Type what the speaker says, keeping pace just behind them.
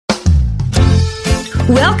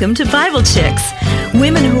Welcome to Bible Chicks,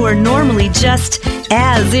 women who are normally just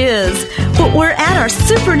as is, but we're at our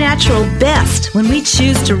supernatural best when we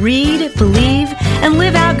choose to read, believe, and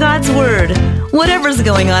live out God's Word, whatever's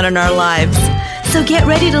going on in our lives. So get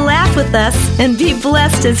ready to laugh with us and be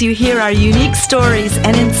blessed as you hear our unique stories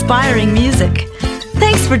and inspiring music.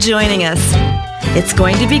 Thanks for joining us. It's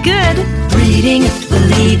going to be good. Reading,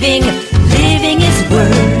 believing, living His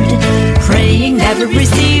Word. Praying, never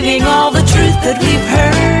receiving all the truth that we've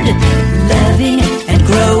heard. Loving and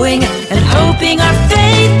growing and hoping our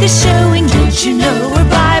faith is showing. Don't you know we're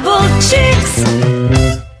Bible Chicks?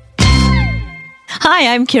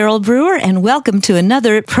 Hi, I'm Carol Brewer, and welcome to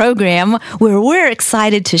another program where we're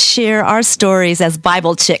excited to share our stories as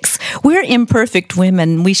Bible Chicks. We're imperfect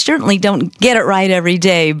women. We certainly don't get it right every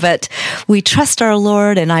day, but we trust our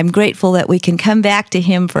Lord, and I'm grateful that we can come back to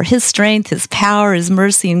Him for His strength, His power, His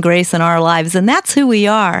mercy, and grace in our lives, and that's who we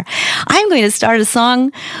are. I'm going to start a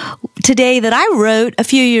song today that I wrote a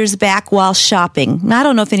few years back while shopping. I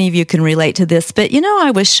don't know if any of you can relate to this, but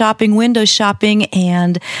I was shopping, window shopping,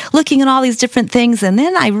 and looking at all these different things. And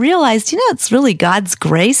then I realized, it's really God's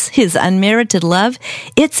grace, His unmerited love.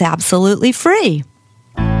 It's absolutely free.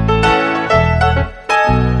 I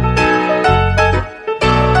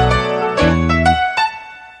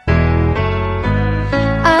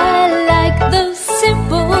like those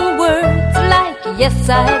simple words like, yes,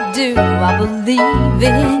 I do, I believe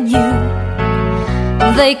in you.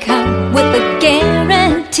 They come with a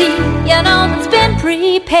guarantee, it's been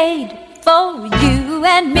prepaid for you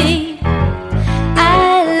and me.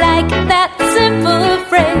 I like that simple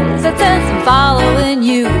phrase that says I'm following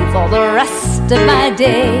you for the rest of my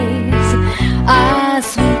days.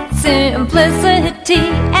 Sweet simplicity,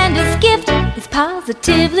 and His gift is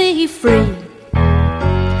positively free.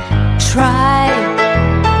 Try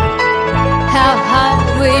how hard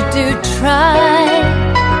we do try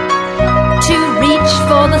to reach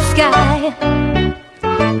for the sky.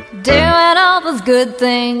 Doing all those good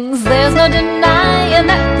things, there's no denying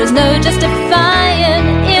that, there's no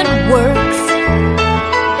justifying it works.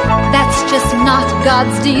 That's just not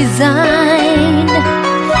God's design.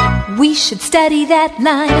 We should study that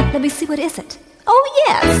line. Let me see, what is it? Oh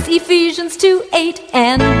yes, Ephesians 2:8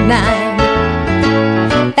 and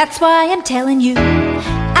 9. That's why I'm telling you,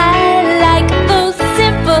 I like those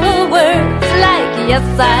simple words like, yes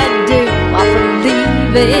I do, I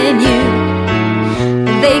believe in you.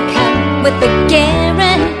 They come with a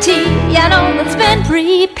guarantee, it's been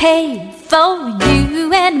prepaid for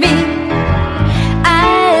you and me.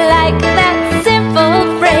 I like that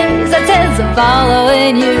simple phrase that says I'm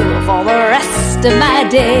following you for the rest of my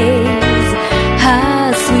days.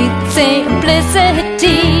 Sweet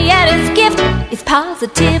simplicity, and His gift is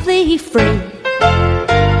positively free.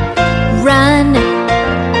 Run,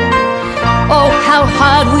 oh how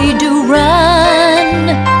hard we do run,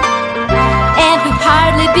 and we've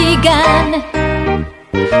hardly begun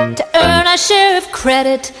to earn our share of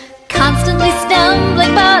credit, constantly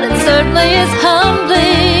stumbling, but it certainly is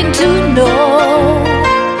humbling to know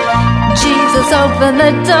Jesus opened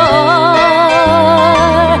the door.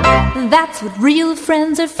 That's what real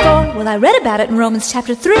friends are for. Well, I read about it in Romans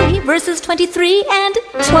chapter 3, verses 23 and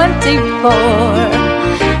 24.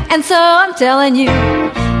 And so I'm telling you,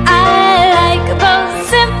 I like those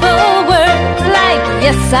simple words like,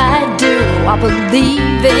 yes I do, I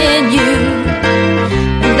believe in you.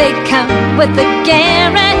 They come with a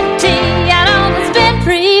guarantee, it's been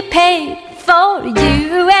prepaid for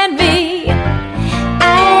you and me.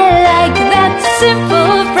 I like that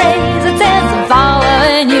simple phrase that says I'm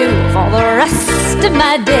following you for the rest of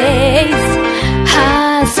my days.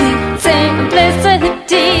 Sweet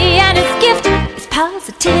simplicity, and His gift is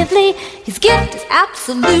positively, His gift is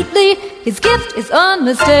absolutely, His gift is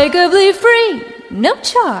unmistakably free. No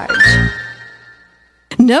charge.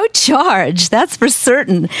 No charge, that's for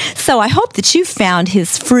certain. So I hope that you found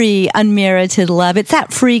His free, unmerited love. It's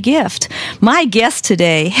that free gift. My guest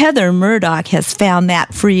today, Heather Murdock, has found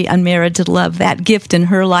that free, unmerited love, that gift in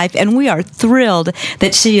her life, and we are thrilled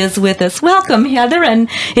that she is with us. Welcome, Heather, and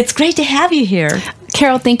it's great to have you here.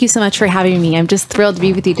 Carol, thank you so much for having me. I'm just thrilled to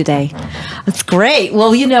be with you today. That's great.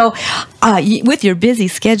 Well, with your busy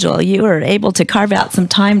schedule, you were able to carve out some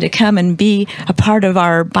time to come and be a part of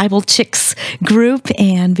our Bible Chicks group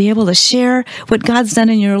and be able to share what God's done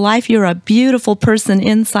in your life. You're a beautiful person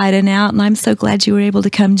inside and out, and I'm so glad you were able to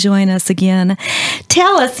come join us again.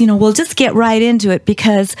 Tell us, we'll just get right into it,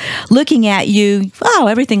 because looking at you,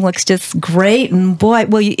 everything looks just great, and boy,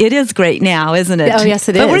 well, it is great now, isn't it? Oh, yes,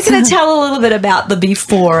 it but is. We're going to tell a little bit about the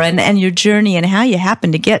before and your journey and how you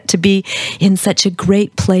happened to get to be in such a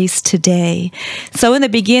great place today. So in the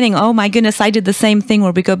beginning, oh my goodness, I did the same thing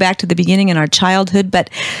where we go back to the beginning in our childhood, but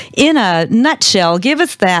in a nutshell, give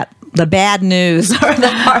us the bad news or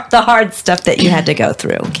the hard stuff that you had to go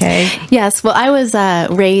through, okay? Yes. Well, I was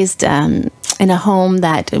raised in a home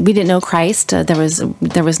that we didn't know Christ. There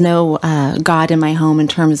was no God in my home in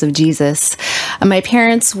terms of Jesus. My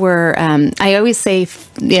parents were, I always say,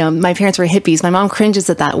 my parents were hippies. My mom cringes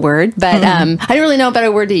at that word, but I didn't really know a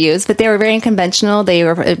better word to use, but they were very unconventional. They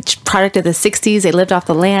were a product of the 60s. They lived off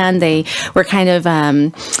the land. They were kind of,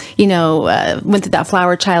 went through that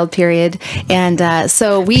flower child period. And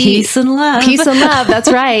so we... Peace and love. Peace and love,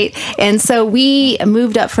 that's right. And so we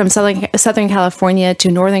moved up from Southern California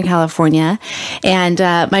to Northern California. And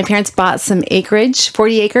my parents bought some acreage,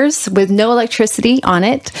 40 acres, with no electricity on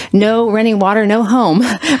it, no running water, no home.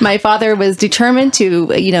 My father was determined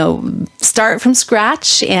to, start from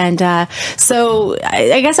scratch. And so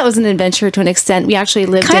I guess that was an adventure to an extent. We actually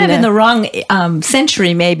lived in the wrong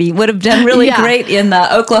century, maybe. Would have done really great in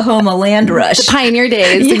the Oklahoma land rush. The pioneer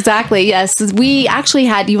days, exactly, yes. We actually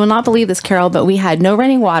had, you will not believe this, Carol, but we had no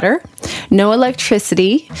running water, no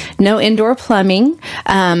electricity, no indoor plumbing.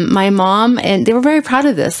 My mom, and they were very proud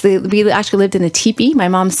of this. We actually lived in a teepee. My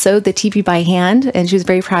mom sewed the teepee by hand, and she was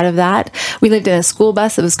very proud of that. We lived in a school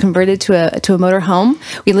bus that was converted to a motor home.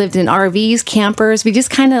 We lived in RVs, campers. We just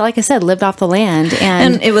kind of, like I said, lived off the land.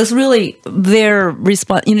 And it was really their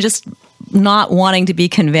response, just not wanting to be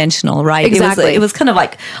conventional, right? Exactly. It was kind of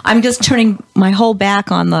like, I'm just turning my whole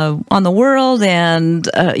back on the world and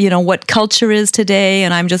what culture is today,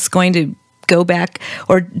 and I'm just going to go back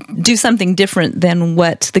or do something different than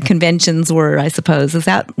what the conventions were, I suppose. Is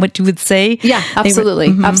that what you would say? Yeah,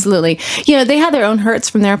 absolutely. Absolutely. They had their own hurts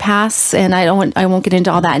from their past, and I won't get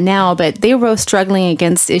into all that now, but they were both struggling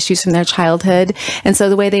against issues from their childhood. And so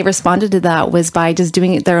the way they responded to that was by just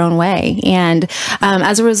doing it their own way. And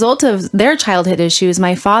as a result of their childhood issues,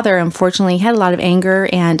 my father, unfortunately, had a lot of anger,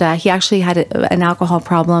 and he actually had an alcohol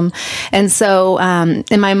problem. And so,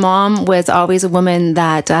 and my mom was always a woman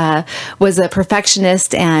that was a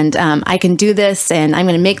perfectionist, and I can do this, and I'm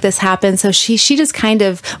going to make this happen. So she just kind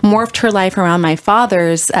of morphed her life around my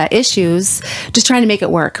father's issues, just trying to make it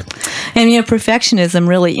work. And perfectionism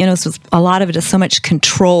really, a lot of it is so much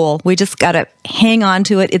control. We just got to hang on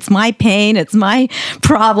to it. It's my pain, it's my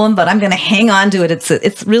problem, but I'm going to hang on to it.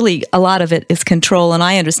 It's really, a lot of it is control, and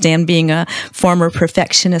I understand being a former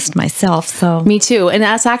perfectionist myself. So me too, and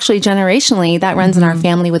that's actually generationally that runs in our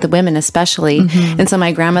family with the women especially. And so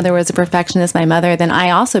my grandmother was a perfectionist, my mother, then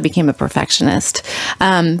I also became a perfectionist.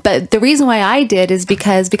 But the reason why I did is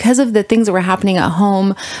because of the things that were happening at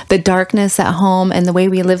home, the darkness at home, and the way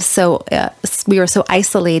we lived we were so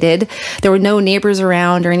isolated. There were no neighbors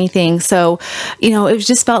around or anything. So, it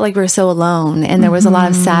just felt like we were so alone, and there was a lot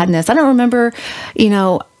of sadness. I don't remember,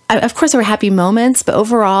 of course, there were happy moments, but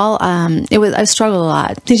overall, I struggled a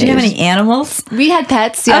lot. Did you have any animals? We had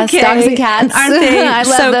pets, yes, okay. Dogs and cats. And aren't they I love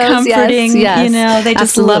so those. comforting? Yes. They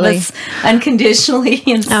just love us unconditionally.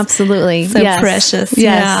 And absolutely. So precious.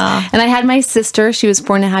 Yes. Yeah. And I had my sister. She was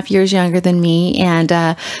 4.5 years younger than me. And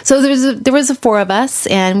so there was 4 of us,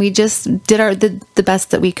 and we just did the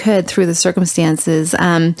best that we could through the circumstances.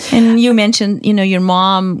 And you mentioned, your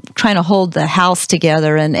mom trying to hold the house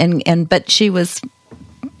together, but she was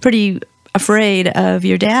pretty afraid of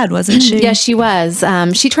your dad, wasn't she? Yes, she was.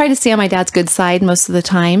 She tried to stay on my dad's good side most of the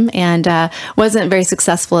time, and wasn't very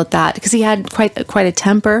successful at that because he had quite a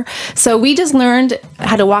temper. So we just learned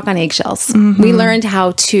how to walk on eggshells. We learned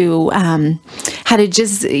how to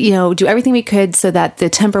just do everything we could so that the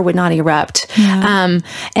temper would not erupt. Yeah.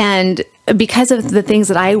 And because of the things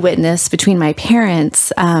that I witnessed between my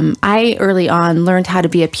parents, I early on learned how to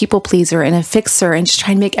be a people pleaser and a fixer and just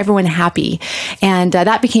try and make everyone happy. And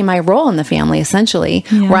that became my role in the family, essentially,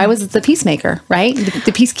 where I was the peacemaker, right?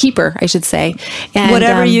 The peacekeeper, I should say. And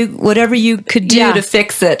whatever you could do to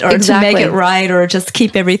fix it or to make it right, or just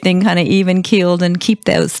keep everything kind of even keeled and keep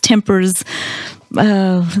those tempers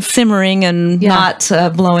simmering and not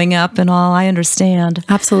blowing up and all. I understand.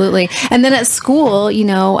 Absolutely. And then at school,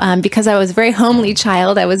 because I was a very homely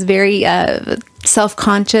child, I was very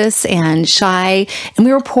self-conscious and shy, and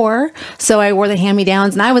we were poor, so I wore the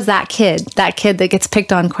hand-me-downs, and I was that kid that gets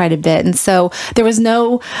picked on quite a bit. And so there was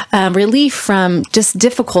no relief from just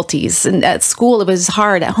difficulties. And at school it was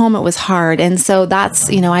hard, at home it was hard. And so that's,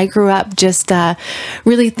 I grew up just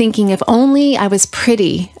really thinking, if only I was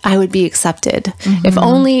pretty, I would be accepted. If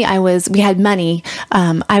only we had money,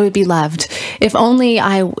 I would be loved. if only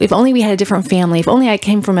we had a different family, if only I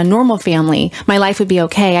came from a normal family, my life would be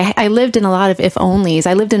okay. I lived in a lot of if onlys.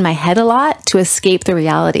 I lived in my head a lot to escape the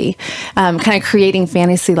reality, kind of creating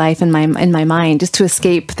fantasy life in my mind just to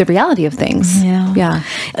escape the reality of things. Yeah.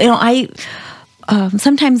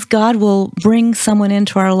 Sometimes God will bring someone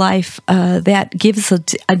into our life that gives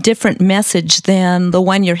a different message than the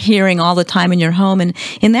one you're hearing all the time in your home. And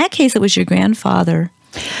in that case, it was your grandfather.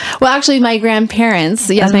 Well, actually, my grandparents,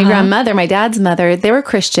 my grandmother, my dad's mother, they were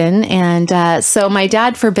Christian. And so my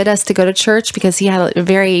dad forbid us to go to church because he had a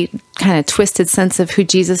very kind of twisted sense of who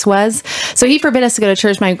Jesus was. So he forbid us to go to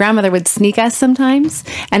church. My grandmother would sneak us sometimes.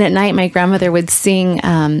 And at night, my grandmother would sing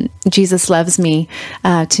Jesus Loves Me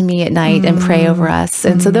to me at night and pray over us.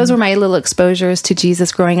 And so those were my little exposures to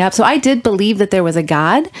Jesus growing up. So I did believe that there was a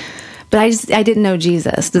God, but I didn't know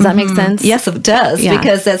Jesus. Does that make sense? Yes, it does,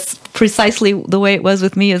 because that's precisely the way it was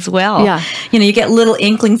with me as well. Yeah. You get little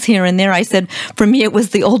inklings here and there. I said, for me, it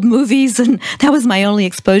was the old movies, and that was my only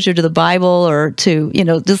exposure to the Bible or to,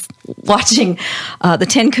 just watching the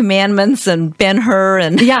Ten Commandments and Ben-Hur.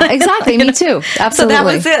 And yeah, exactly. Me too. Absolutely. So that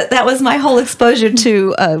was it. That was my whole exposure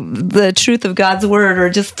to the truth of God's Word, or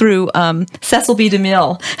just through Cecil B.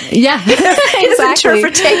 DeMille. Yeah, His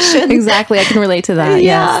interpretation. Exactly. I can relate to that.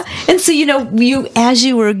 Yeah. Yes. And so, you as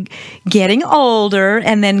you were getting older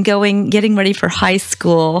and then getting ready for high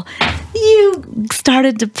school, you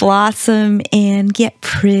started to blossom and get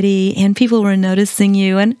pretty, and people were noticing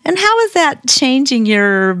you. And how is that changing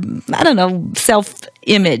your,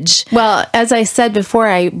 self-image? Well, as I said before,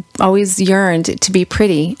 I always yearned to be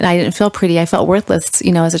pretty, and I didn't feel pretty. I felt worthless,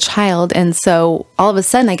 as a child. And so all of a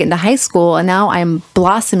sudden I get into high school, and now I'm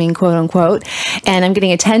blossoming, quote unquote, and I'm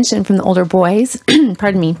getting attention from the older boys.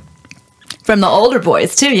 Pardon me. From the older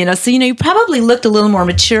boys too, So you probably looked a little more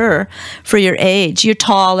mature for your age. You're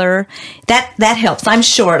taller. That helps. I'm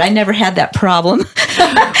short. I never had that problem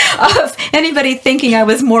of anybody thinking I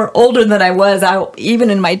was more older than I was. Even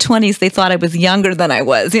in my 20s, they thought I was younger than I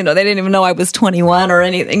was. They didn't even know I was 21 or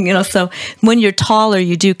anything. So when you're taller,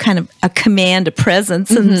 you do kind of command a presence,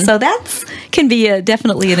 and so that can be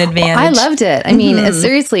definitely an advantage. I loved it. I mean,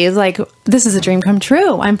 seriously, it's like, this is a dream come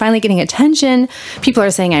true. I'm finally getting attention. People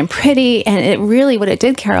are saying I'm pretty. And it really, what it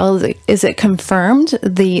did, Carol, is it confirmed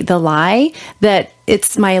the lie that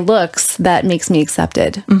it's my looks that makes me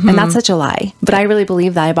accepted. And that's such a lie. But I really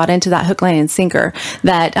believe that. I bought into that hook, line, and sinker,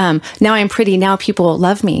 that now I'm pretty, now people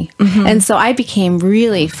love me. And so I became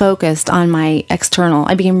really focused on my external.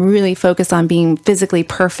 I became really focused on being physically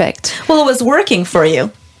perfect. Well, it was working for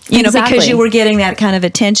you. Exactly. Because you were getting that kind of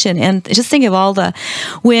attention. And just think of all the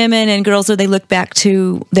women and girls where they look back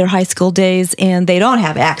to their high school days and they don't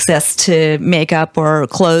have access to makeup or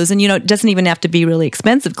clothes. And, it doesn't even have to be really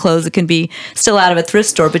expensive clothes. It can be still out of a thrift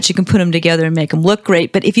store, but you can put them together and make them look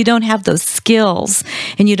great. But if you don't have those skills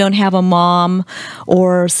and you don't have a mom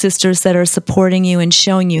or sisters that are supporting you and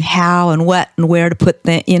showing you how and what and where to put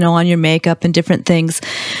on your makeup and different things,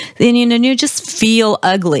 then, you just feel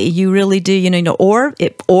ugly. You really do,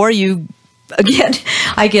 or you, again,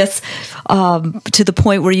 I guess, to the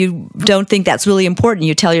point where you don't think that's really important.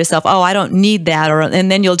 You tell yourself, "Oh, I don't need that," and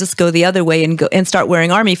then you'll just go the other way and start wearing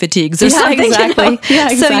army fatigues or something. Exactly. Yeah,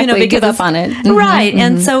 exactly. So give up on it, right?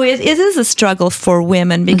 And so it is a struggle for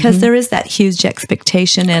women because there is that huge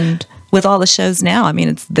expectation and. With all the shows now, I mean,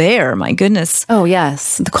 it's there. My goodness. Oh,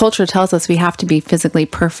 yes. The culture tells us we have to be physically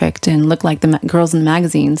perfect and look like the girls in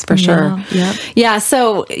magazines, for sure. Yeah. Yeah.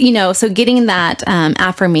 So, so getting that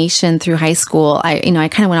affirmation through high school, I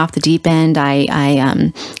kind of went off the deep end. I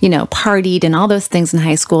partied and all those things in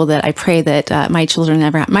high school that I pray that my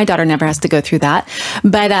daughter never has to go through that.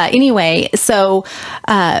 But anyway, so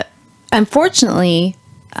unfortunately,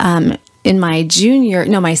 in my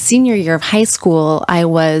senior year of high school, I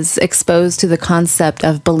was exposed to the concept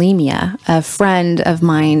of bulimia. A friend of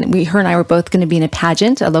mine, her and I were both going to be in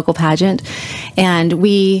a local pageant, and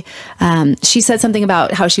she said something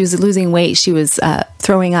about how she was losing weight. She was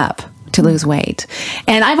throwing up to lose weight.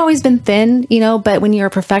 And I've always been thin, but when you're a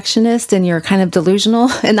perfectionist and you're kind of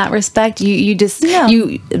delusional in that respect,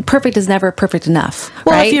 perfect is never perfect enough.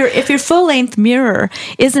 Well, right? if your full length mirror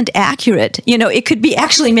isn't accurate, it could be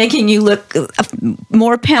actually making you look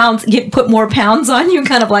more pounds, put more pounds on you,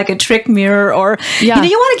 kind of like a trick mirror, or you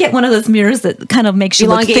want to get one of those mirrors that kind of makes you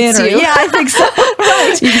look thinner. Yeah, I think so.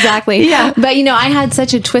 Right. Exactly. Yeah. But I had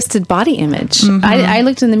such a twisted body image. I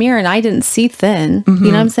looked in the mirror and I didn't see thin. You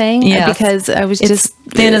know what I'm saying? Yeah. Because I was just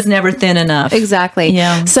thin is never thin enough. Exactly.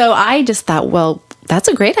 Yeah. So I just thought, well, that's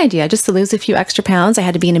a great idea. Just to lose a few extra pounds. I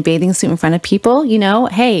had to be in a bathing suit in front of people.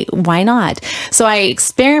 Hey, why not? So I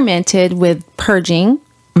experimented with purging,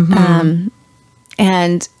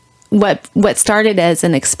 and what started as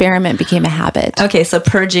an experiment became a habit. Okay, so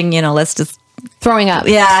purging, let's just Throwing up.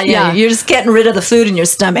 Yeah. You're just getting rid of the food in your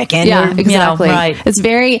stomach. And exactly. Right. It's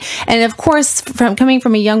and of course, coming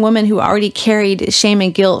from a young woman who already carried shame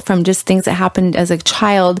and guilt from just things that happened as a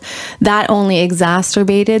child, that only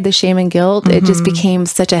exacerbated the shame and guilt. It just became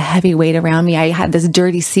such a heavy weight around me. I had this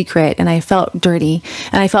dirty secret, and I felt dirty,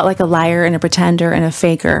 and I felt like a liar and a pretender and a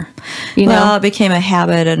faker. Well, it became a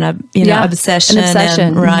habit and obsession. An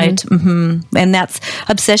obsession. Right. Mm-hmm. And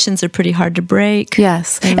obsessions are pretty hard to break.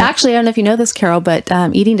 Yes. Actually, I don't know if you know this, Carol, but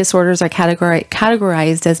eating disorders are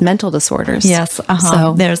categorized as mental disorders. Yes,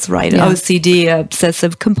 so there's OCD,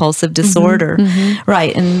 obsessive compulsive disorder,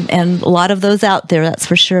 right? And a lot of those out there, that's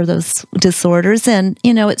for sure. Those disorders, and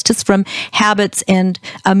it's just from habits and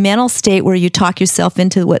a mental state where you talk yourself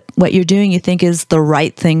into what you're doing. You think is the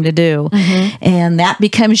right thing to do, and that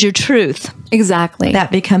becomes your truth. Exactly.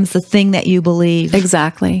 That becomes the thing that you believe.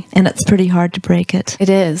 Exactly. And it's pretty hard to break it. It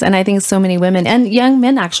is, and I think so many women and young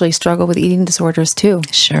men actually struggle with eating disorders too.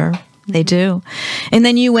 Sure. They do. And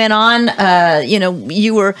then you went on,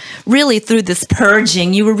 you were really through this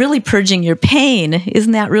purging, you were really purging your pain.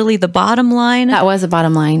 Isn't that really the bottom line? That was the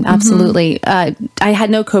bottom line. Absolutely. I had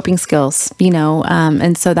no coping skills,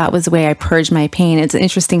 and so that was the way I purged my pain. It's an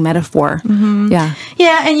interesting metaphor. Yeah.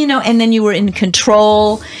 Yeah. And, and then you were in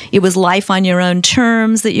control. It was life on your own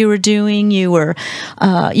terms that you were doing. You were,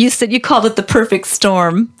 you said you called it the perfect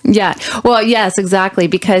storm. Yeah. Well, yes, exactly.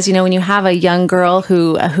 Because, when you have a young girl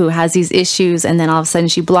who has these issues, and then all of a sudden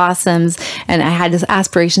she blossoms, and I had this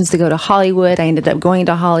aspirations to go to Hollywood. I ended up going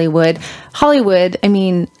to Hollywood. I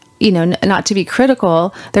mean, not to be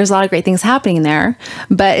critical, there's a lot of great things happening there,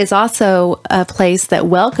 but it's also a place that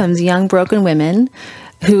welcomes young broken women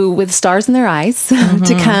who with stars in their eyes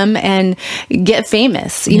to come and get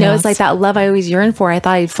famous. It's like that love I always yearned for. I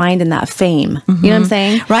thought I'd find in that fame. You know what I'm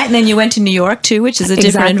saying? Right. And then you went to New York too, which is a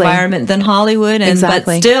different environment than Hollywood. But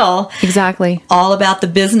still all about the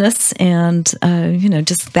business and,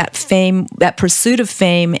 just that fame, that pursuit of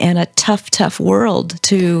fame, and a tough world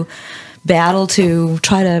to battle, to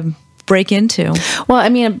try to break into. Well, I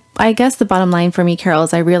mean, I guess the bottom line for me, Carol,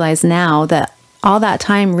 is I realize now that all that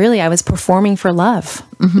time, really, I was performing for love.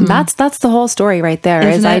 That's the whole story right there.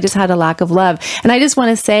 I just had a lack of love. And I just want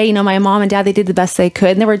to say, my mom and dad, they did the best they could.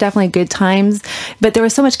 And there were definitely good times, but there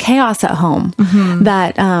was so much chaos at home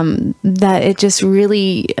that it just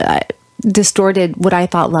really distorted what I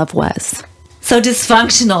thought love was. So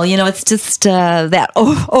dysfunctional, it's just that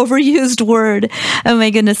overused word. Oh my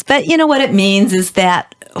goodness. But what it means is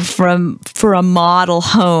that for a model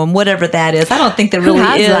home, whatever that is, I don't think there really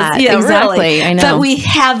is. That? Yeah, exactly. Really. I know. But we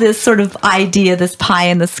have this sort of idea, this pie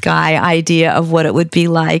in the sky idea of what it would be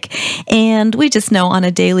like. And we just know on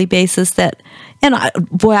a daily basis that, and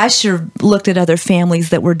I sure looked at other families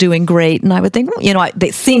that were doing great, and I would think, they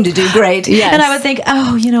seem to do great. Yes. And I would think,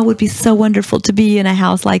 it would be so wonderful to be in a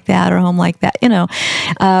house like that or a home like that,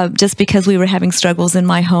 just because we were having struggles in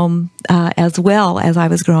my home as well as I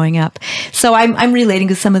was growing up. So I'm relating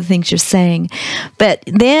to some of the things you're saying. But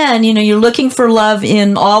then, you're looking for love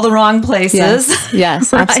in all the wrong places.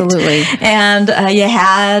 Yes, right? Absolutely. And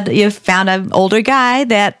you found an older guy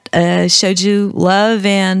that showed you love,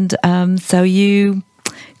 and so you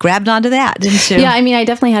grabbed onto that, didn't you? Yeah, I mean, I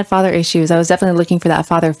definitely had father issues. I was definitely looking for that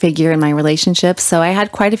father figure in my relationships. So I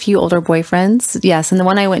had quite a few older boyfriends. Yes, and the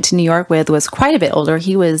one I went to New York with was quite a bit older.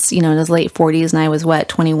 He was, in his late 40s, and I was,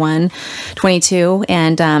 21, 22.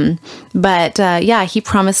 And, he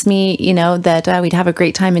promised me, that we'd have a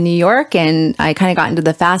great time in New York, and I kind of got into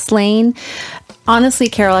the fast lane. Honestly,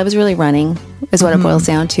 Carol, I was really running, is what it boils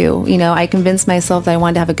down to. I convinced myself that I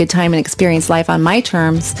wanted to have a good time and experience life on my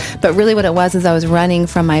terms, but really what it was is I was running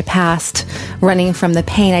from my past, running from the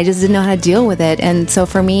pain. I just didn't know how to deal with it. And so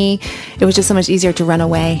for me, it was just so much easier to run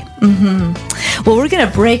away. Well, we're going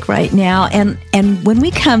to break right now. And when we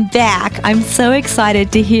come back, I'm so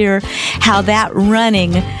excited to hear how that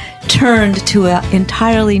running turned to an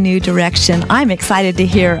entirely new direction. I'm excited to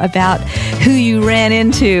hear about who you ran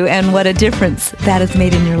into and what a difference that has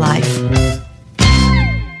made in your life.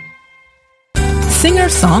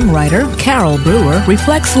 Singer-songwriter Carol Brewer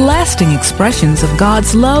reflects lasting expressions of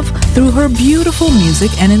God's love through her beautiful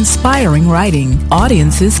music and inspiring writing.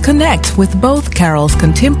 Audiences connect with both Carol's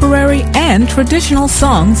contemporary and traditional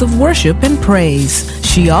songs of worship and praise.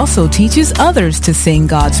 She also teaches others to sing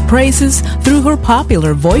God's praises through her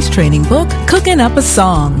popular voice training book, Cooking Up a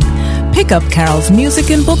Song. Pick up Carol's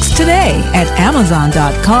music and books today at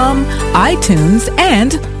Amazon.com, iTunes,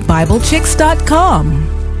 and BibleChicks.com.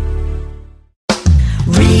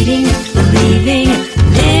 Reading, believing,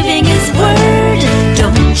 living His Word.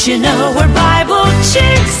 Don't You know we're Bible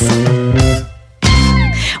chicks.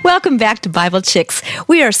 Welcome back to Bible Chicks.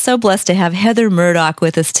 We are so blessed to have Heather Murdoch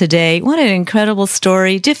with us today. What an incredible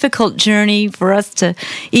story, difficult journey for us to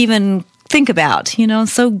even think about,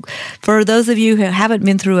 So for those of you who haven't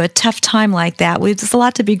been through a tough time like that, we've just a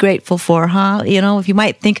lot to be grateful for, huh? If you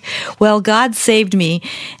might think, well, God saved me.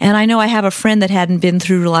 And I know I have a friend that hadn't been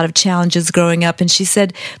through a lot of challenges growing up, and she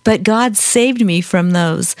said, but God saved me from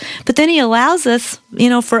those. But then he allows us,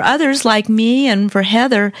 for others like me and for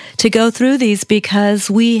Heather to go through these because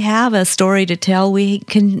we have a story to tell. We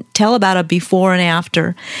can tell about a before and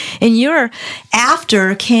after. And your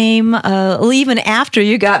after came even after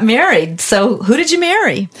you got married. So who did you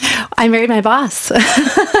marry? I married my boss.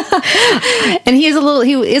 And he is a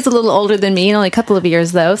little older than me, only a couple of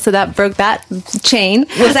years though. So that broke that chain.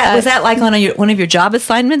 Was that like on one of your job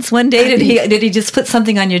assignments one day? Did he just put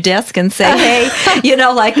something on your desk and say, hey,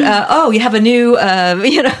 oh, you have a new,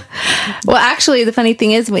 Well, actually, the funny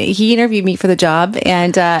thing is, he interviewed me for the job,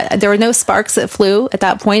 and there were no sparks that flew at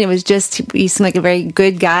that point. It was just, he seemed like a very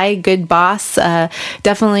good guy, good boss,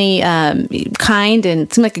 definitely kind,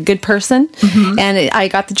 and seemed like a good person. Mm-hmm. And I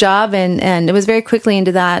got the job, and it was very quickly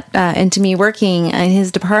into me working in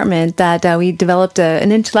his department that we developed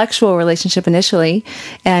an intellectual relationship initially,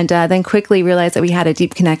 and then quickly realized that we had a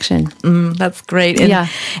deep connection. That's great.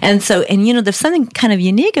 And there's something kind of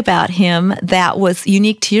unique about him that was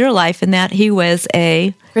unique to your life, in that he was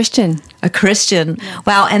a Christian. A Christian.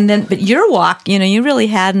 Wow. But your walk, you really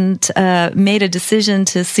hadn't made a decision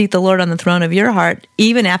to seat the Lord on the throne of your heart,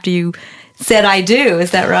 even after you said I do.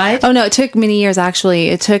 Is that right? Oh, no, it took many years, actually.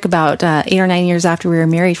 It took about 8 or 9 years after we were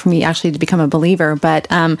married for me actually to become a believer. But,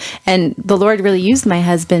 and the Lord really used my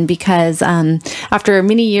husband because after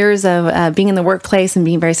many years of being in the workplace and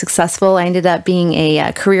being very successful, I ended up being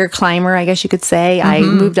a career climber, I guess you could say. Mm-hmm. I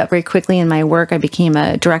moved up very quickly in my work. I became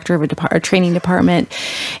a director of a training department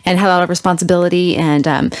and had a lot of responsibility. And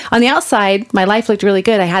on the outside, my life looked really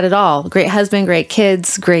good. I had it all. Great husband, great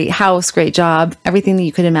kids, great house, great job, everything that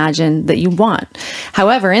you could imagine that you want.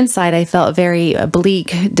 However, inside I felt very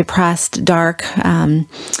bleak, depressed, dark.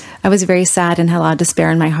 I was very sad and had a lot of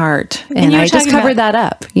despair in my heart. And I just covered that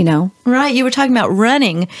up, Right. You were talking about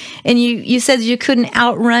running, and you said you couldn't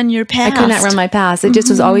outrun your past. I couldn't outrun my past. It just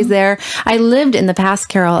was always there. I lived in the past,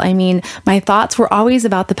 Carol. I mean, my thoughts were always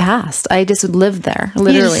about the past. I just lived there,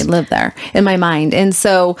 literally lived there in my mind. And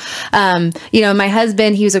so, my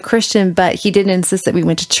husband, he was a Christian, but he didn't insist that we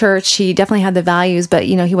went to church. He definitely had the values, but,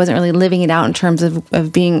 he wasn't really living it out in terms of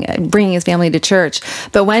bringing his family to church.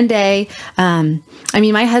 But one day,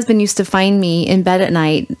 my husband used to find me in bed at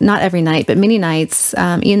night, not every night, but many nights,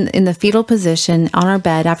 in the fetal position on our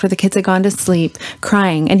bed after the kids had gone to sleep,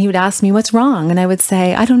 crying. And he would ask me, what's wrong? And I would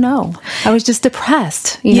say, I don't know. I was just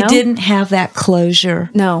depressed. You didn't have that closure.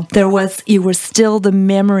 No. You were still, the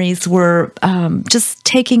memories were just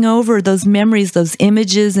taking over, those memories, those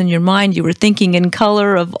images in your mind. You were thinking in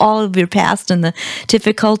color of all of your past and the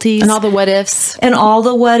difficulties. And all the what ifs.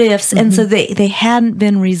 Mm-hmm. And so they hadn't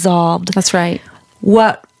been resolved. That's right.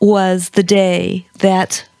 What was the day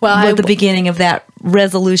that was the beginning of that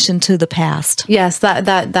resolution to the past? Yes,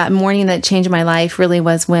 that morning that changed my life really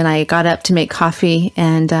was when I got up to make coffee,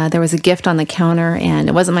 and there was a gift on the counter, and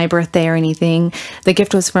it wasn't my birthday or anything. The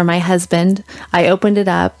gift was for my husband. I opened it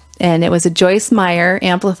up, and it was a Joyce Meyer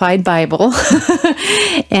Amplified Bible.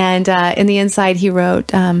 And in the inside, he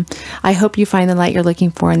wrote, I hope you find the light you're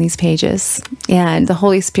looking for in these pages. And the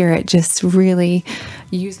Holy Spirit just really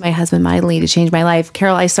used my husband mightily to change my life.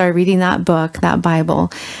 Carol, I started reading that book, that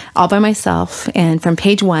Bible, all by myself, and from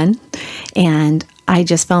page 1, and I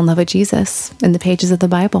just fell in love with Jesus in the pages of the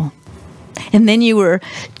Bible. And then you were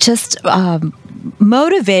just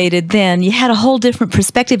motivated then. You had a whole different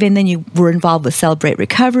perspective, and then you were involved with Celebrate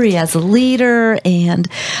Recovery as a leader, and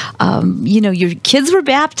your kids were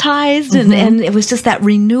baptized, mm-hmm. and it was just that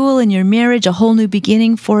renewal in your marriage, a whole new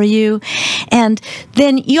beginning for you. And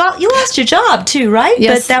then you lost your job too, right?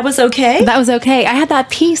 Yes. But that was okay? That was okay. I had that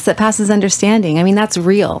peace that passes understanding. I mean, that's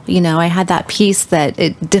real. I had that peace that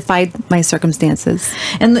it defied my circumstances.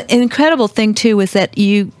 And the incredible thing too was that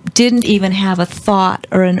you didn't even have a thought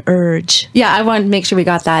or an urge. Yeah, I wanted to make sure we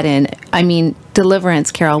got that in. I mean,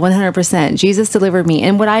 deliverance, Carol, 100%. Jesus delivered me.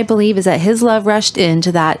 And what I believe is that his love rushed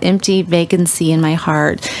into that empty vacancy in my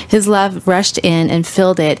heart. His love rushed in and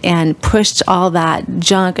filled it and pushed all that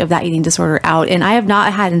junk of that eating disorder out. And I have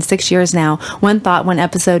not had in 6 years now one thought, one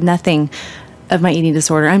episode, nothing of my eating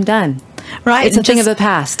disorder. I'm done. Right. It's a thing of the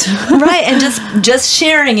past. Right. And just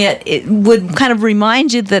sharing it would kind of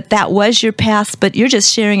remind you that was your past, but you're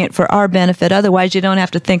just sharing it for our benefit. Otherwise, you don't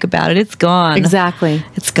have to think about it. It's gone. Exactly.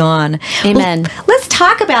 It's gone. Amen. Well, let's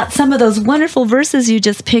talk about some of those wonderful verses you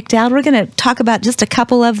just picked out. We're going to talk about just a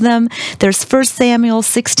couple of them. There's 1 Samuel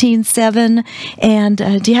 16:7. And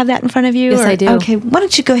do you have that in front of you? Yes, I do. Okay. Why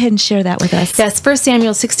don't you go ahead and share that with us? Yes, 1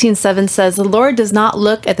 Samuel 16:7 says, "The Lord does not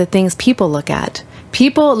look at the things people look at.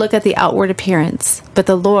 People look at the outward appearance, but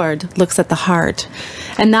the Lord looks at the heart."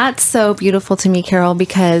 And that's so beautiful to me, Carol,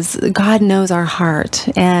 because God knows our heart.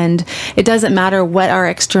 And it doesn't matter what our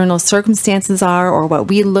external circumstances are or what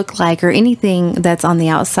we look like or anything that's on the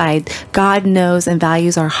outside. God knows and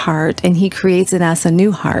values our heart, and He creates in us a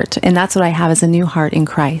new heart. And that's what I have, is a new heart in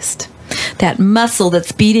Christ. That muscle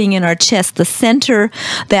that's beating in our chest, the center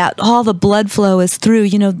that all the blood flow is through.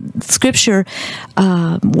 You know, Scripture,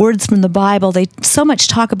 words from the Bible, they so much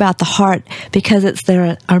talk about the heart because it's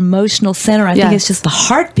our emotional center. I think it's just the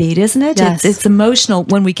heartbeat, isn't it? Yes. It's emotional.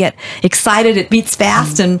 When we get excited, it beats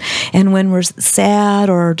fast, and when we're sad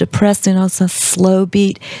or depressed, it's a slow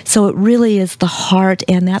beat. So it really is the heart,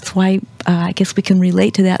 and that's why I guess we can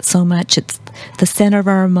relate to that so much. It's the center of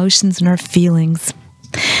our emotions and our feelings.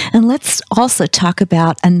 And let's also talk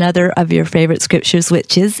about another of your favorite scriptures,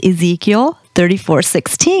 which is Ezekiel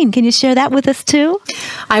 34:16. Can you share that with us too?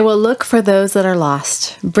 "I will look for those that are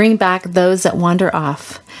lost, bring back those that wander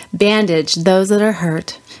off, bandage those that are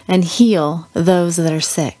hurt, and heal those that are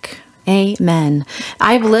sick." Amen.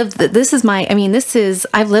 I've lived this.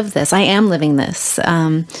 I've lived this. I am living this.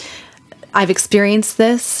 I've experienced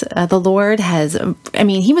this. The Lord has,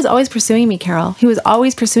 He was always pursuing me, Carol. He was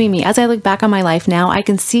always pursuing me. As I look back on my life now, I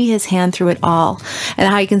can see His hand through it all, and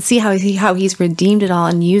I can see how He's redeemed it all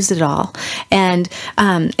and used it all. And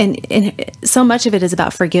so much of it is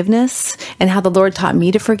about forgiveness and how the Lord taught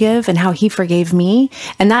me to forgive and how He forgave me,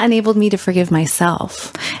 and that enabled me to forgive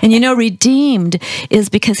myself. And redeemed is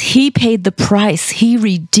because He paid the price. He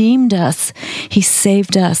redeemed us. He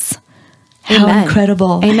saved us. How Amen.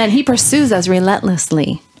 incredible. Amen. He pursues us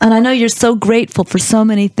relentlessly. And I know you're so grateful for so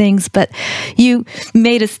many things, but you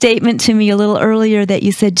made a statement to me a little earlier that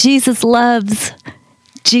you said, Jesus loves,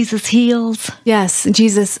 Jesus heals. Yes,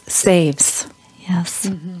 Jesus saves. Yes.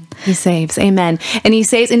 Mm-hmm. He saves. Amen. And He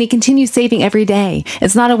saves, and He continues saving every day.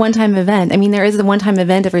 It's not a one-time event. there is a one-time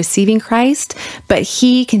event of receiving Christ, but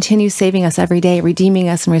He continues saving us every day, redeeming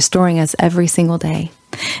us and restoring us every single day.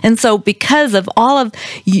 And so because of all of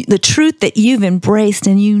the truth that you've embraced,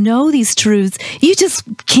 and these truths, you just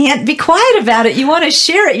can't be quiet about it. You want to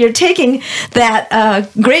share it. You're taking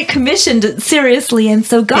that Great Commission seriously. And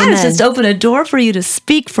so God has just opened a door for you to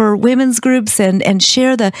speak for women's groups and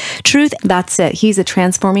share the truth. That's it. He's a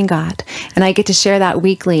transforming God. And I get to share that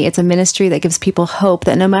weekly. It's a ministry that gives people hope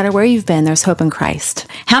that no matter where you've been, there's hope in Christ.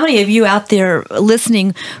 How many of you out there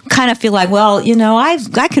listening kind of feel like, well,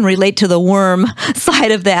 I can relate to the worm side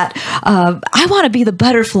of that. I want to be the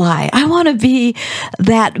butterfly. I want to be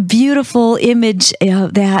that beautiful image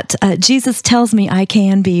that Jesus tells me I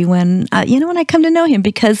can be when I come to know Him,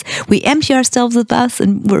 because we empty ourselves of us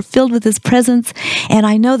and we're filled with His presence. And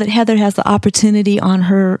I know that Heather has the opportunity on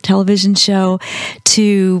her television show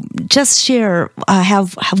to just share,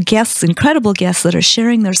 have guests, incredible guests that are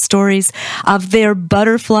sharing their stories of their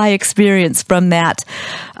butterfly experience from that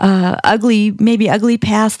maybe ugly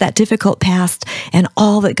past, that difficult past, and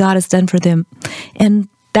all that God has done for them. And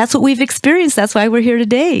that's what we've experienced. That's why we're here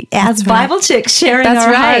today as Bible Chicks, sharing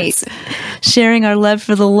our hearts, sharing our love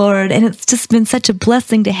for the Lord. And it's just been such a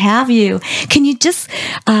blessing to have you. Can you just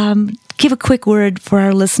give a quick word for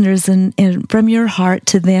our listeners and from your heart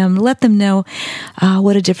to them? Let them know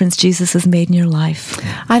what a difference Jesus has made in your life.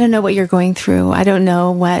 I don't know what you're going through. I don't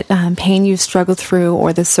know what pain you've struggled through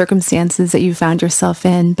or the circumstances that you found yourself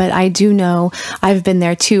in, but I do know I've been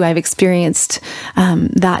there too. I've experienced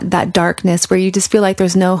that darkness where you just feel like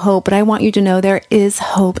there's no hope, but I want you to know there is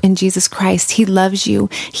hope in Jesus Christ. He loves you.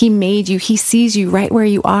 He made you. He sees you right where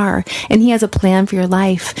you are, and He has a plan for your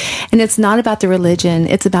life. And it's not about the religion.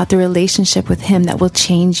 It's about the relationship with Him that will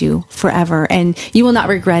change you forever, and you will not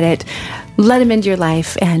regret it. Let Him into your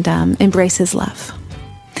life and embrace His love.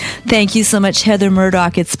 Thank you so much, Heather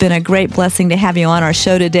Murdock. It's been a great blessing to have you on our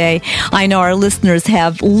show today. I know our listeners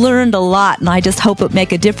have learned a lot, and I just hope it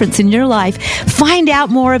make a difference in your life. Find out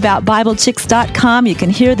more about BibleChicks.com. You can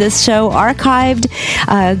hear this show archived.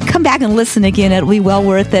 Come back and listen again. It'll be well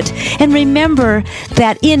worth it. And remember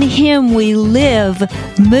that in Him we live,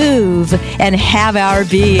 move, and have our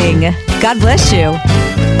being. God bless you.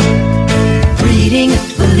 Reading,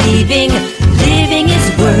 believing, living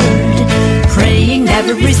His Word. Praying,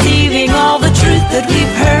 never receiving all the truth that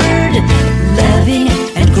we've heard.